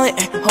little molly,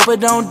 hope I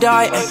don't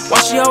die.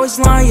 Why she always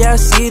lying? Yeah, I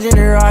see it in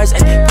her eyes.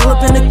 Pull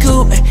up in the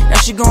coupe, now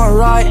she gon'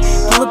 ride.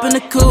 Pull up in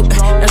the coupe,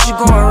 now she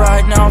gon'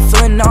 ride. Now I'm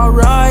feeling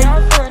alright.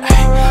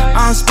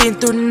 I'm speeding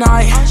through the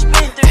night.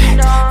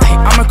 Hey,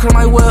 I'ma curl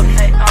my whip,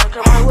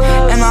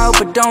 and I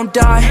hope it don't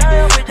die.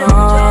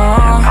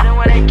 I didn't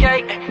want that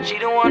cake. She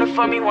didn't wanna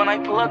fuck me when I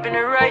pull up in the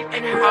rape.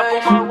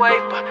 Hop on my way,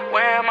 but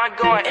where am I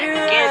going?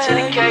 Get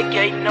into the cake,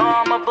 yeah, you know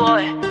I'ma blow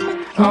it.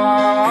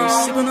 Hey,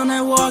 sippin' on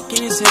that walk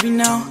and it's heavy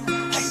now.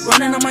 Hey,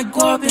 running on my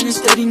guap and it's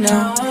steady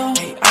now.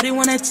 Hey, I didn't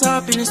want that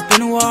top and it's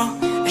been a while.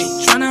 Hey,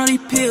 trying all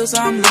these pills,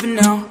 how I'm living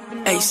now.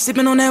 Ayy,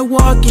 sippin' on that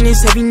walk and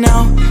it's heavy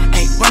now.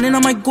 Ayy, running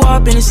on my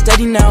guap and it's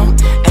steady now.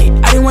 Ayy,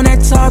 I didn't want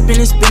that top and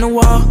it's been a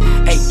while.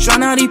 Ayy,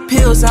 trying all these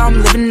pills, how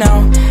I'm living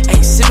now.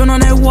 Ayy, sippin' on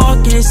that walk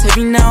and it's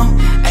heavy now.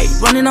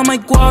 Ayy, running on my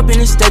guap and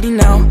it's steady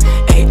now.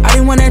 Ayy, I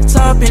didn't want that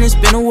top and it's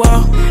been a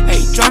while.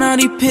 Ayy, trying all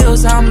these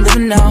pills, how I'm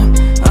living now.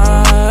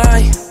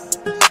 Ayy.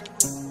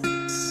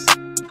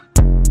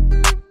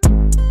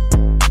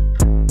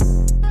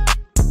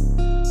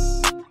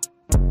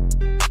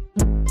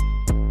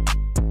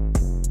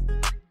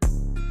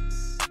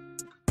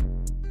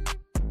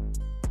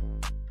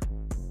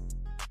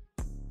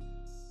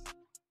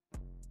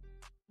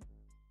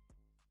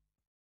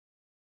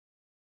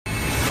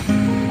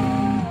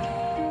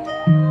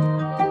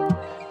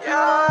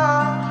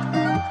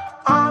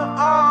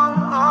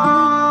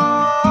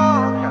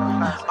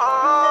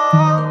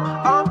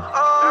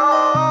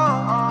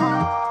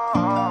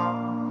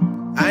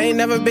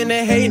 Never been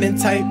a hating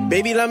type,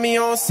 baby love me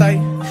on sight.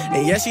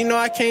 And yeah, she know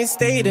I can't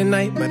stay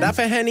tonight, but I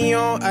for Henny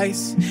on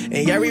ice.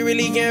 And yeah, we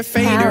really getting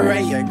faded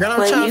right. Yeah, girl, I'm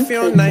tryna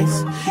feel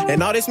nice.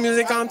 And all this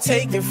music, I'm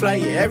taking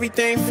flight. Yeah,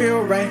 everything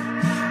feel right.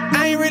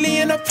 I ain't really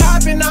into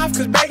popping off,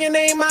 cause begging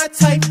ain't my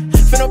type.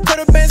 Finna put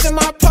a Benz in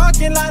my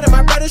parking lot, and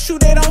my brother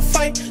shoot, they don't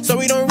fight. So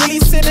we don't really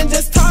sit and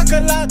just talk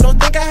a lot. Don't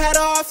think I had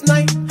an off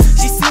night.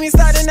 She see me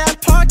slide in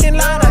that parking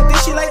lot, I think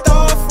she like the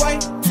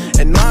off-white.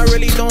 And no, I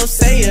really don't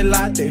say a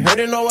lot, they heard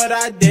to know what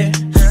I did.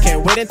 Can't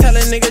Can't wait until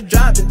a nigga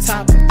drop the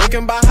top.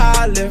 Thinking about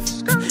how I live.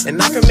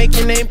 And I can make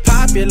your name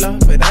popular,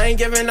 but I ain't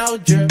giving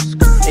out drip.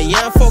 And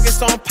yeah, I'm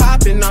focused on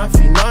popping off.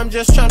 You know I'm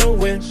just trying to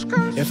win.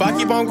 If I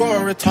keep on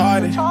going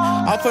retarded,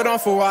 I'll put on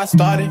for where I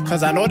started.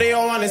 Cause I know they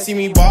all wanna see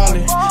me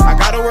ballin'. I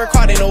gotta work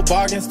hard, ain't no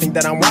bargains. Think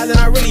that I'm wild and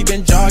I really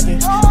been jogging.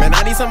 Man,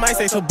 I need some ice,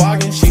 to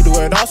bargain. She do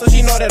it all so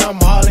she know that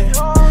I'm all in.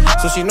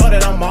 So she know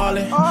that I'm all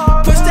in.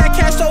 Push that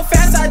cash so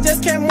fast, I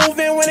just can't move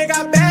in when it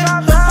got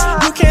bad.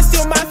 You can't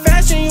steal my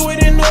fashion, you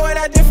wouldn't know what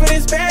I did for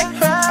this bag.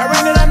 I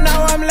ran it up,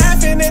 now I'm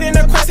laughing. It in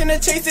the question to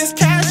chase this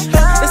cash.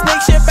 This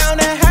snake shit bound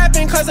to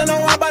happen, cause I know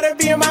I'm about to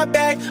be in my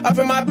bag. Up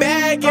in my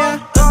bag, yeah.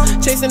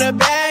 Chasing a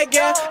bag,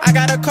 yeah. I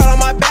got a call on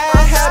my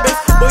bad habits.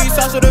 Boy, you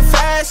sauce with the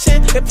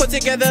fashion. It put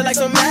together like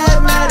some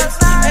mathematics.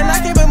 And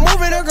I keep it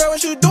moving, girl,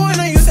 what you doing?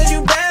 And you said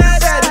you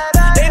bad at it.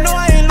 They know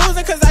I ain't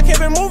losing, cause I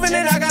keep it moving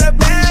and I got a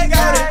bag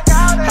out it.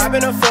 Hop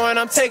in a foreign,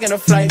 I'm taking a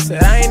flight.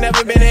 Said I ain't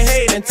never been a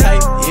hating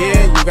type.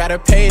 Yeah, you gotta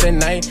pay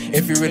tonight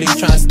if you really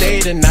tryna stay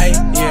tonight.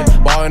 Yeah,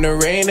 ball in the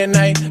rain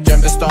tonight,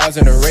 jump the stars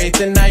in the race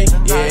tonight.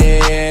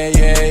 Yeah.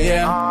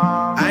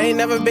 I ain't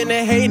never been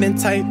a hating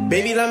type.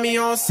 Baby, love me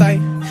on sight.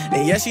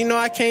 And yeah, she know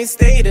I can't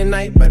stay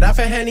tonight, but I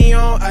feel Henny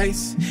on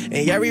ice.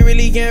 And yeah, we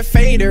really getting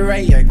faded,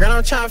 right? Yeah, girl,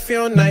 I'm tryna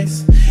feel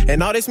nice.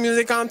 And all this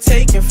music, I'm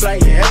taking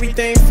flight. Yeah,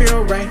 everything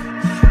feel right.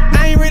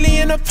 I ain't really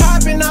into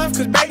popping off,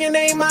 cause begging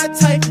ain't my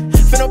type.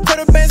 Finna put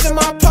a Benz in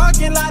my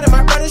parking lot, and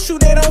my brothers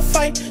shoot, they don't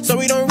fight. So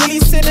we don't really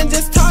sit and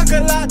just talk a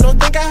lot. Don't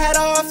think I had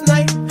an off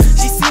night.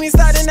 She see me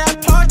slide in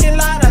that parking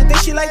lot, I think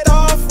she like the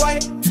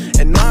off-white.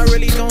 And no, I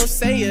really don't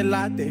say a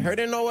lot, they heard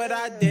and know what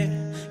I did.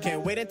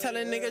 Can't wait until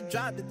a nigga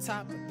drop the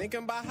top. I'm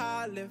thinking about how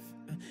I live.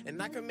 And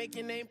I can make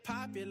your name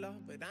popular,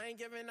 but I ain't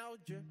giving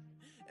out drip.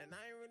 And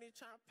I ain't really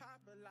trying to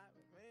pop a lot.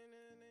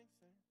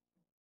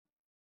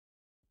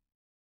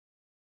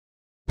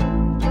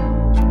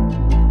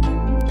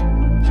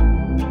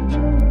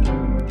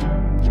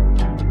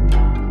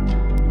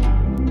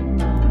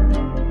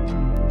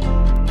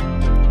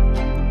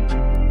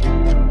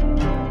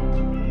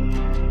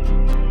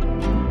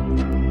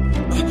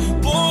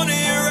 Born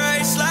and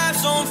raised,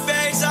 slaps on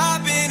face.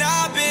 I've been,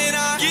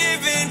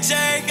 give and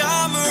take.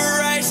 I'm a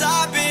race.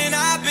 I've been,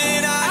 I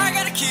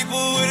gotta keep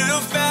up with the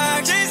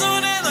facts. Chains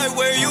on that, like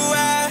where you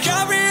at?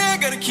 Career,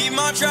 gotta keep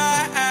my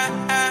track.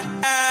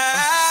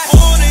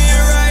 Born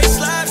and raised,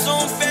 slaps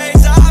on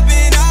face. I've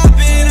been,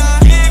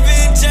 give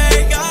and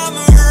take. I'm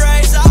a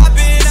race. I've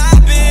been, I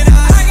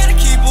gotta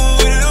keep up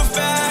with the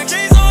facts.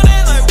 Chains on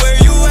that, like where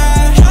you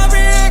at?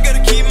 Career,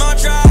 gotta keep my track.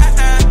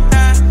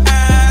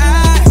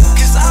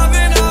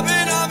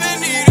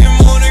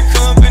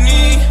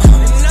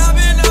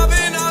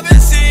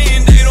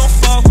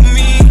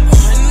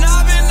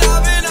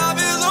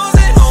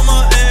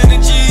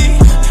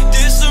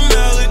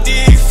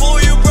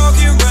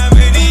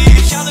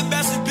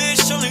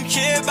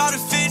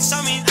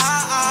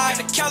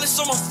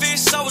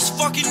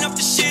 Up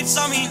the shits,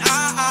 I mean,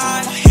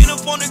 I hit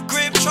up on the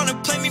grip,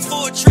 tryna play me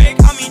for a trick,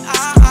 I mean,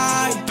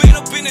 been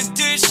up in the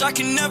ditch, I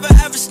can never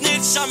ever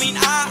snitch, I mean,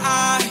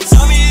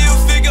 tell me you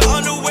figure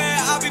underwear,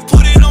 I be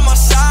putting on my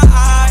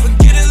side,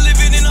 forget it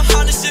living in a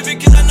Honda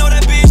Civic, cause I know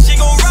that bitch ain't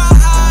gon' ride,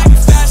 I be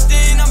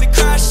fasting, I be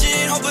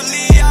crashing,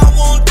 hopefully I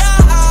won't die,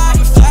 I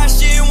be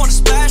flashing, wanna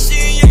splash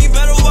in, yeah, you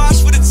better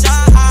watch for the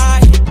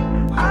tide.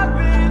 I've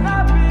been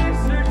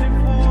searching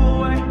for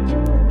a way,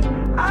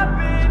 I've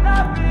been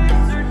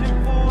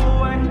searching for a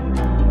way.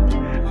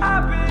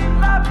 I've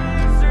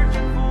been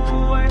searching for a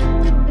way.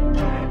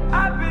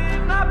 I've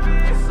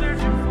been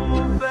searching for a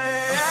way.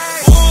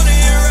 Born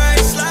and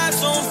raised,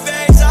 slaps on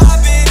face.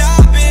 I've been,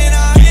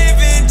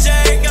 give and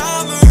take.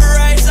 I'm a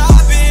race.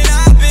 I've been,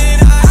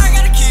 I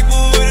gotta keep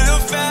up with the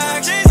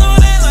facts. Chains on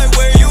that, like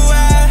where you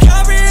at?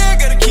 Career,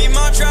 gotta keep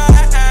my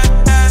track.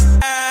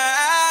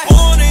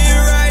 Born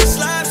and raised,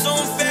 slaps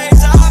on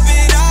face. I've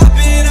been,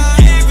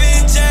 give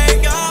and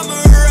take. I'm a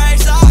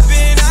race. I've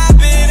been,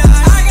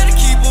 I gotta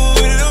keep up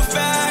with the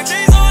facts.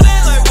 Chains on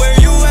that, like where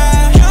you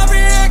at?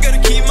 Career,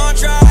 gotta keep my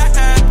track.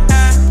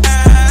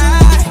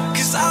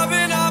 Cause I've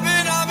been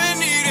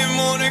needing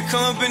more than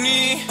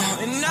company.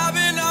 And I've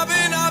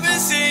been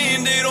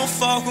seeing they don't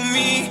fuck with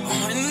me.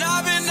 And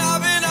I've been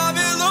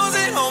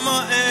losing all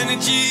my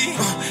energy.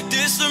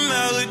 This a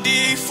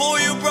melody for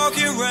your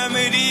broken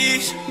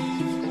remedies.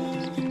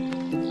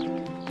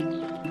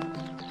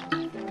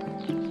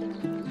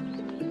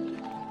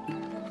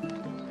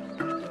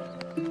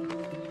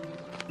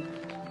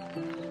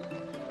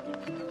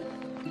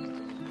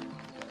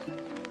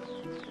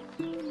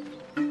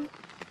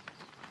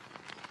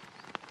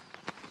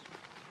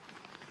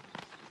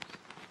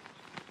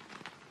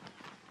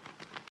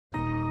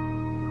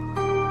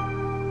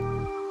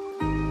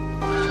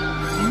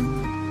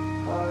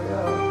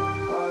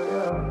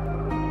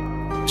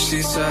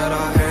 She said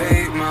I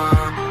hate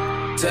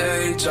my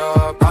day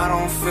job, I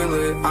don't feel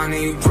it, I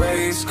need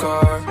race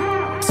car.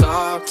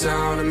 Top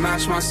down to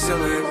match my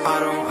ceiling, I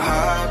don't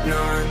have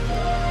none.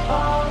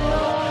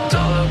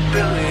 Dollar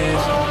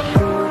billies,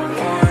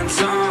 one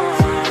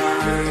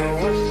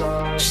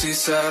time. She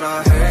said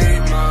I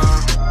hate my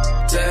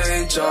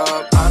day job,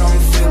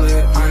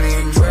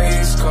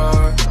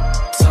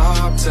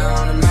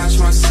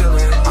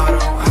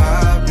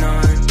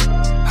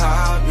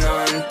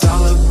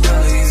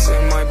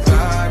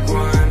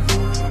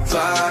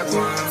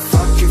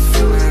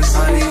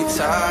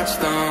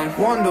 them.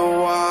 Wonder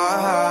why I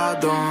had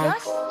them.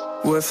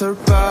 With her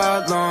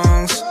bad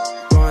lungs,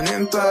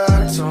 running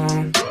back to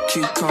home.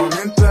 Keep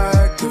coming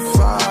back if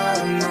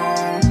I'd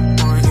known.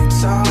 Aren't you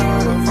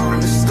tired of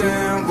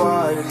understand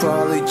why?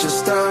 Probably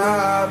just a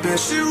habit.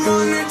 She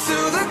running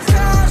till the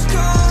cash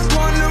comes.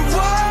 Wonder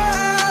what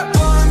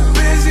happened.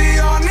 Busy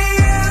on the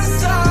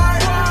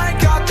inside. I ain't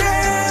got the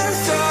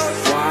answer.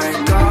 Why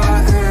ain't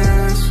got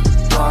hands?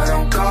 I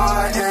don't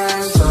got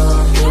answer.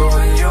 You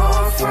and your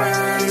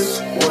friends,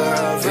 where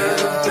have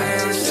you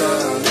been? So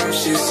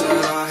she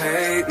said I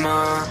hate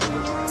my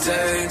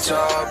day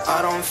job. I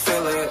don't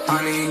feel it. I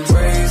need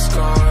race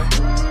car,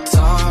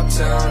 top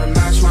down to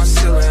match my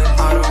ceiling.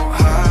 I don't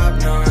have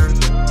none,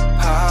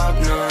 have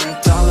none.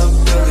 Dollar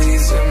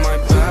billies in my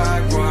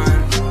bag run.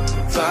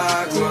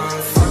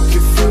 Fuck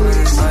your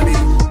feelings. I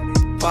need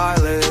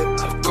pilot,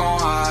 I've gone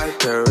high.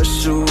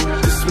 Parachute,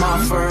 this is my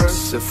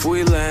first. If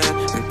we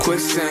land in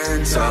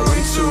quicksand, tell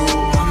them to.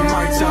 I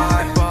might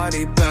die,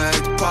 body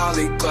bagged,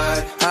 poly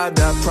glad. Had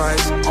that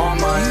price on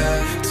my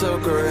head,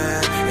 took her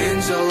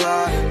in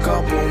July.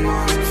 Couple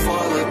months,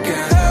 fall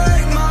again.